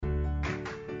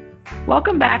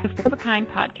Welcome back to For the Kind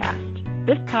podcast.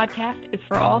 This podcast is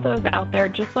for all those out there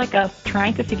just like us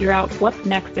trying to figure out what's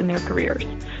next in their careers.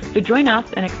 So join us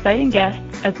and exciting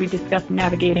guests as we discuss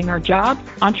navigating our jobs,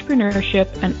 entrepreneurship,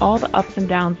 and all the ups and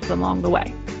downs along the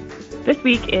way. This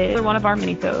week is one of our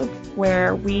mini-sodes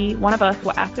where one of us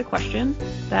will ask a question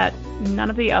that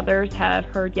none of the others have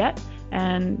heard yet,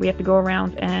 and we have to go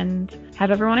around and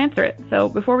have everyone answer it. So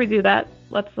before we do that,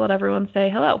 let's let everyone say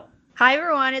hello. Hi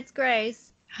everyone, it's Grace.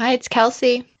 Hi, it's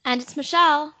Kelsey. And it's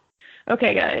Michelle.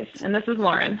 Okay guys, and this is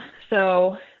Lauren.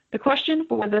 So the question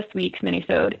for this week's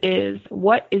minisode is,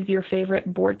 what is your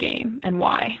favorite board game and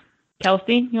why?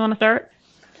 Kelsey, you want to start?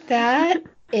 That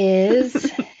is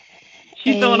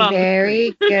a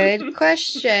very good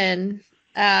question.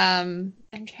 I'm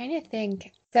trying to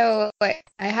think. So I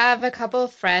have a couple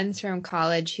of friends from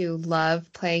college who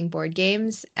love playing board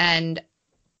games, and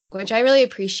which I really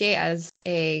appreciate as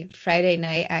a Friday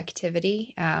night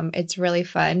activity. It's really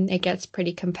fun. It gets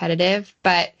pretty competitive,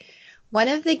 but one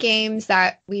of the games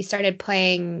that we started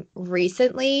playing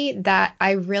recently that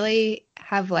I really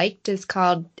have liked is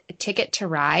called Ticket to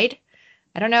Ride.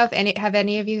 I don't know if have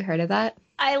any of you heard of that?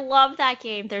 I love that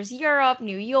game. There's Europe,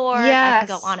 New York. Yes. I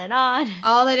can go on and on.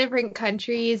 All the different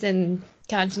countries and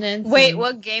continents. Wait,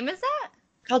 what game is that?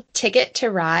 Called Ticket to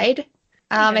Ride.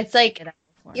 It's like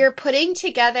you're putting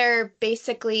together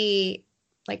basically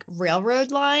like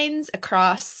railroad lines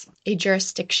across a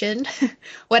jurisdiction,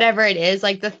 whatever it is,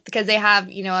 like because they have,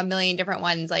 a million different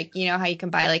ones, like, how you can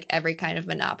buy like every kind of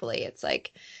Monopoly. It's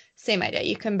like same idea.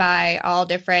 You can buy all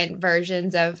different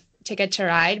versions of Ticket to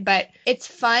Ride, but it's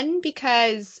fun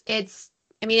because it's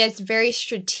very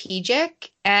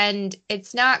strategic, and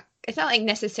it's not like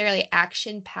necessarily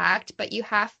action packed, but you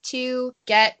have to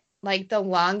get like the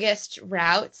longest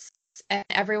routes, and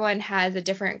everyone has a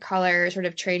different color sort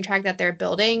of train track that they're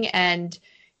building, and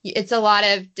it's a lot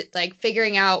of like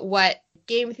figuring out what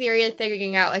game theory is,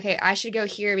 figuring out, okay, I should go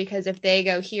here because if they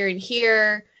go here and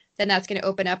here, then that's going to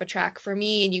open up a track for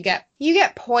me, and you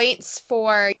get points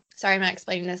for. Sorry, I'm not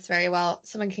explaining this very well.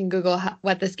 Someone can Google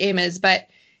what this game is, but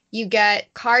you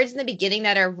get cards in the beginning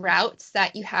that are routes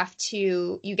that you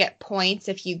get points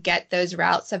if you get those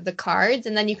routes of the cards.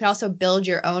 And then you can also build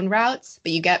your own routes,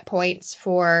 but you get points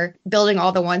for building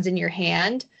all the ones in your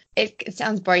hand. It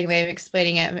sounds boring the way I'm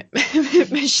explaining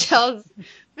it.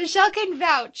 Michelle can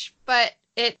vouch, but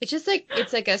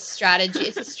it's like a strategy.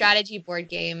 It's a strategy board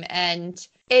game, and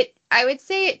I would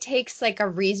say it takes like a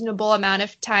reasonable amount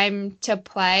of time to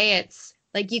play. It's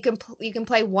like you can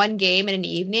play one game in an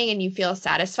evening and you feel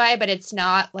satisfied, but it's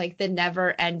not like the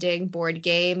never-ending board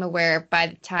game where by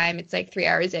the time it's like 3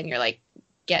 hours in, you're like,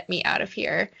 get me out of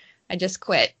here. I just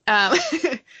quit.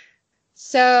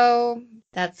 So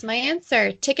that's my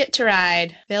answer. Ticket to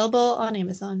Ride, available on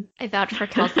Amazon. I vouch for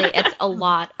Kelsey. It's a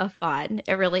lot of fun.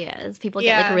 It really is. People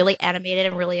get like really animated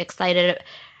and really excited.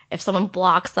 If someone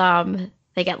blocks them,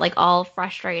 they get like all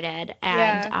frustrated,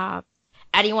 and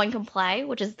anyone can play,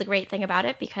 which is the great thing about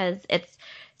it because it's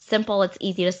simple, it's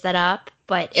easy to set up,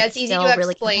 but it's easy still to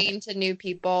really explain to new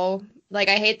people. Like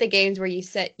I hate the games where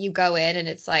you go in and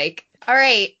it's like, all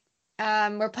right,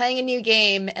 we're playing a new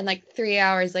game, and like 3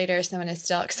 hours later, someone is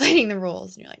still explaining the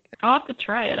rules, and you're like, I'll have to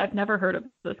try it. I've never heard of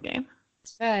this game.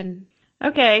 It's fun.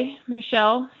 Okay,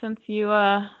 Michelle, since you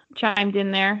chimed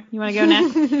in there, you want to go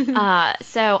next?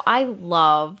 So I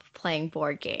love playing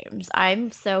board games.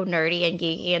 I'm so nerdy and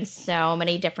geeky in so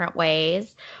many different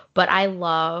ways, but I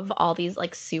love all these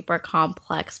like super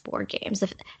complex board games.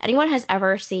 If anyone has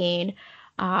ever seen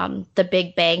The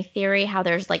Big Bang Theory, how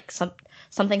there's like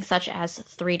something such as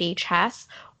 3D chess,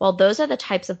 well, those are the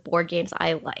types of board games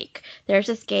I like. There's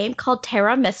this game called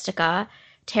Terra Mystica.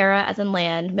 Terra as in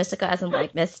land, Mystica as in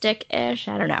like mystic-ish.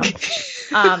 I don't know.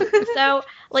 So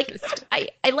like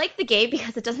I like the game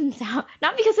because it doesn't sound,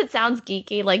 not because it sounds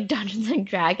geeky like Dungeons and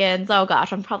Dragons. Oh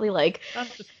gosh, I'm probably like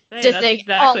dissing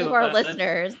exactly all of our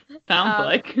listeners. Sounds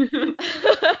like.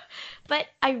 But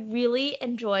I really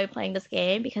enjoy playing this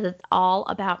game because it's all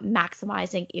about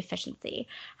maximizing efficiency.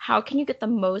 How can you get the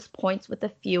most points with the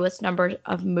fewest number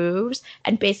of moves?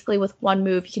 And basically with one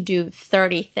move, you can do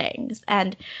 30 things.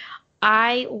 And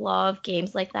I love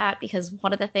games like that because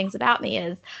one of the things about me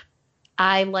is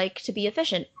I like to be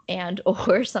efficient,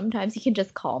 or sometimes you can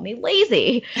just call me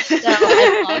lazy. So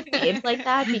I love games like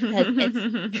that because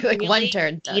it's like really one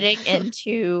turn eating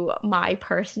into my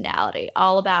personality,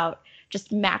 all about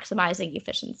just maximizing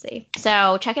efficiency.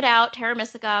 So check it out, Terra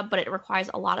Mystica, but it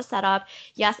requires a lot of setup.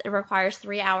 Yes, it requires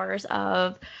 3 hours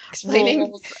of explaining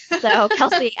rules. So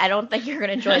Kelsey, I don't think you're going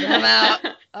to enjoy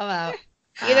that. I'm out.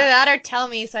 Either that or tell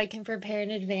me so I can prepare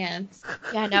in advance.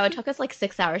 Yeah, no, it took us like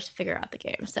 6 hours to figure out the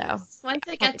game. So Once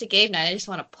I get to game night, I just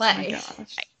want to Oh my play.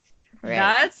 gosh. right.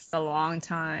 That's a long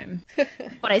time.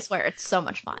 But I swear it's so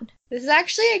much fun. This is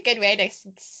actually a good way to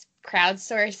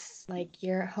crowdsource like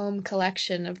your home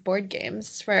collection of board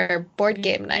games for board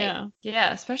game night.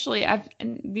 Yeah, especially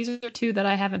and these are two that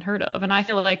I haven't heard of, and I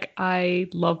feel like I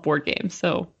love board games.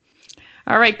 So,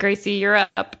 all right, Gracie, you're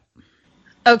up.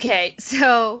 Okay,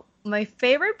 so my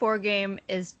favorite board game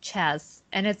is chess,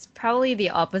 and it's probably the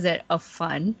opposite of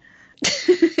fun.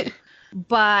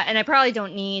 And I probably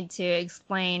don't need to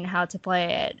explain how to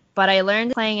play it, but I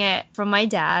learned playing it from my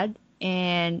dad,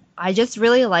 and I just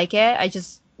really like it. I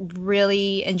just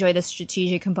really enjoy the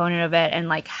strategic component of it and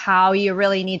like how you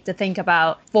really need to think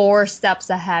about 4 steps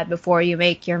ahead before you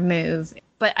make your move.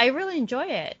 But I really enjoy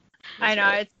it. I know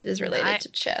It is related to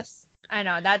chess. I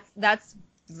know that's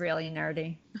really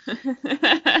nerdy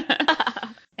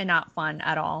and not fun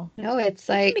at all. No, it's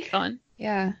It'd be like, fun.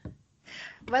 yeah.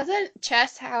 Wasn't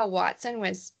chess how Watson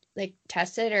was like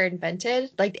tested or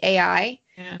invented, like AI?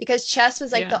 Yeah. Because chess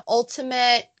was like Yeah. the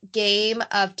ultimate game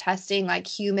of testing like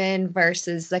human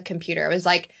versus the computer. It was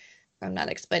like, I'm not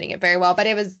explaining it very well, but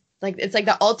it was like, it's like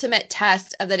the ultimate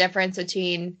test of the difference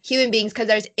between human beings because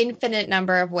there's infinite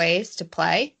number of ways to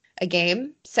play a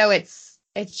game. So it's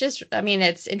just, I mean,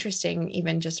 it's interesting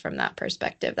even just from that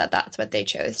perspective that that's what they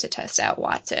chose to test out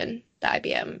Watson, the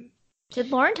IBM. Did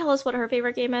Lauren tell us what her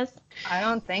favorite game is? I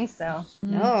don't think so.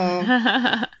 No.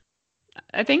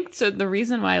 I think so. The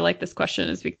reason why I like this question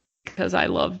is because I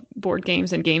love board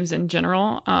games and games in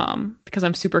general, because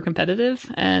I'm super competitive,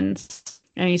 and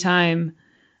anytime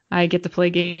I get to play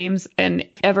games, and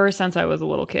ever since I was a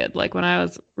little kid, like when I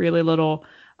was really little,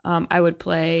 I would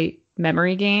play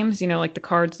memory games, like the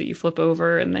cards that you flip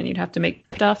over and then you'd have to make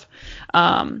stuff.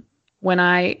 When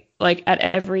I, like at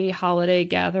every holiday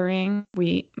gathering,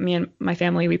 me and my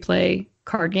family, we play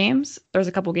card games. There's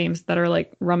a couple games that are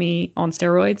like Rummy on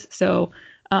steroids. So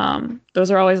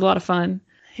those are always a lot of fun.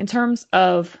 In terms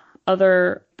of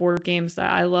other board games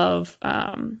that I love,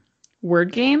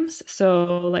 word games.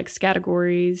 So like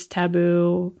Scattergories,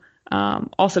 Taboo,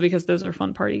 also because those are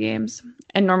fun party games.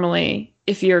 And normally,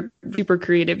 if you're super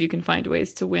creative, you can find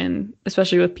ways to win,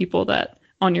 especially with people that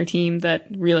on your team that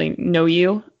really know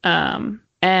you.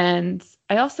 And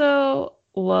I also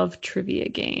love trivia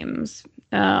games.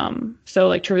 So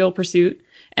like Trivial Pursuit.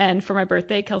 And for my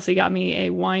birthday, Kelsey got me a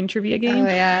wine trivia game. Oh,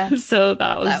 yeah. So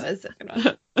that was a good one.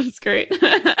 that was great.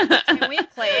 Can we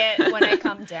play it when I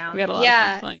come down? We had a lot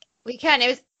Yeah. of fun. We can.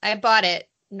 I bought it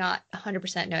not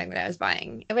 100% knowing what I was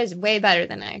buying. It was way better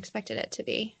than I expected it to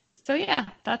be. So yeah,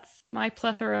 that's my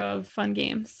plethora of fun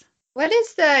games. What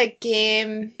is the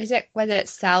game? Was it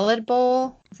Salad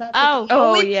Bowl? Is that the game?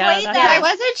 Oh, we yeah, played that's Yeah, I that.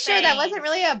 wasn't sure. That Same. wasn't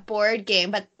really a board game,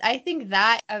 but I think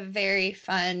that a very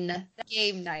fun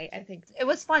game night. I think. It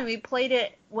was fun. We played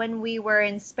it when we were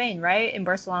in Spain, right? In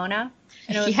Barcelona.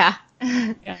 And it was Yeah.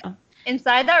 Yeah.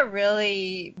 inside that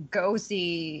really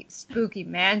ghosty, spooky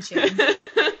mansion.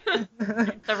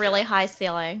 The really high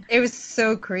ceiling. It was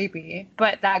so creepy,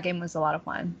 but that game was a lot of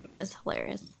fun. It's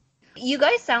hilarious. You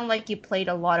guys sound like you played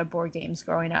a lot of board games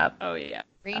growing up. Oh yeah.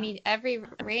 Every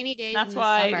rainy day. That's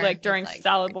why, like during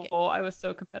Salad Bowl, I was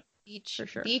so competitive. for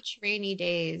sure. Beach rainy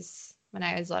days when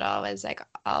I was little was like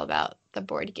all about the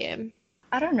board game.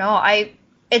 I don't know.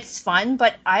 It's fun,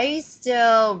 but I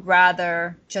still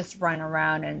rather just run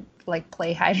around and like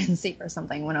play hide and seek or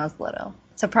something when I was little.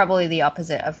 So probably the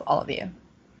opposite of all of you.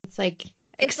 It's like, It's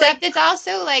except like- it's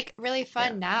also like really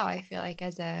fun now. I feel like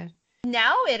as a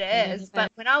Now it is,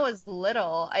 but when I was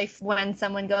little, when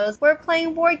someone goes, "We're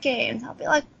playing board games," I'll be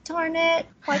like, "Darn it!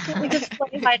 Why can't we just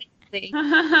play hide and seek?"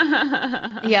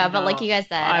 Yeah, but like you guys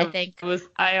said, I think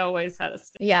I always had a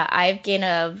stick. yeah, I've gained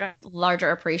a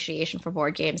larger appreciation for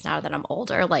board games now that I'm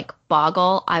older. Like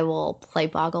Boggle, I will play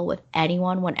Boggle with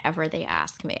anyone whenever they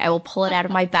ask me. I will pull it out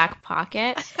of my back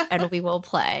pocket and we will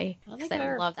play because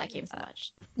I love that game so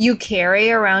much. You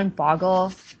carry around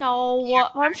Boggle. No,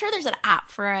 well, I'm sure there's an app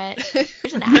for it.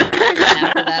 There's an app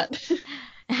after that.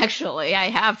 Actually, I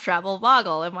have Travel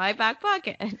Boggle in my back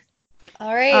pocket.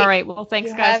 All right. All right. Well,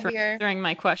 thanks You guys have for your- answering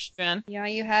my question.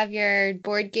 You have your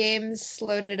board games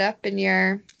loaded up in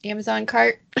your Amazon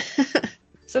cart.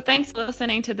 So thanks for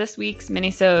listening to this week's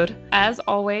minisode. As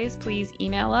always, please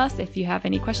email us if you have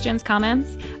any questions,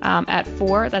 comments at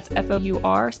that's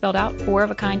FOUR, spelled out,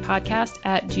 4ofakindpodcast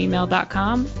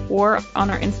 @gmail.com, or on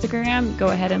our Instagram. Go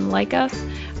ahead and like us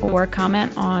or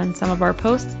comment on some of our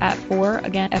posts at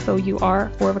again, FOUR,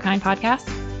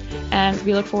 4ofakindpodcast. And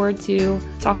we look forward to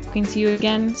talking to you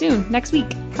again soon, next week.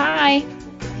 Bye.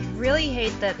 really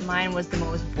hate that mine was the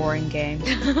most boring game.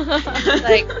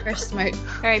 Like, for smart.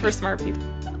 All right, for smart people.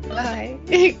 Bye.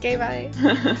 Okay,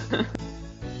 bye.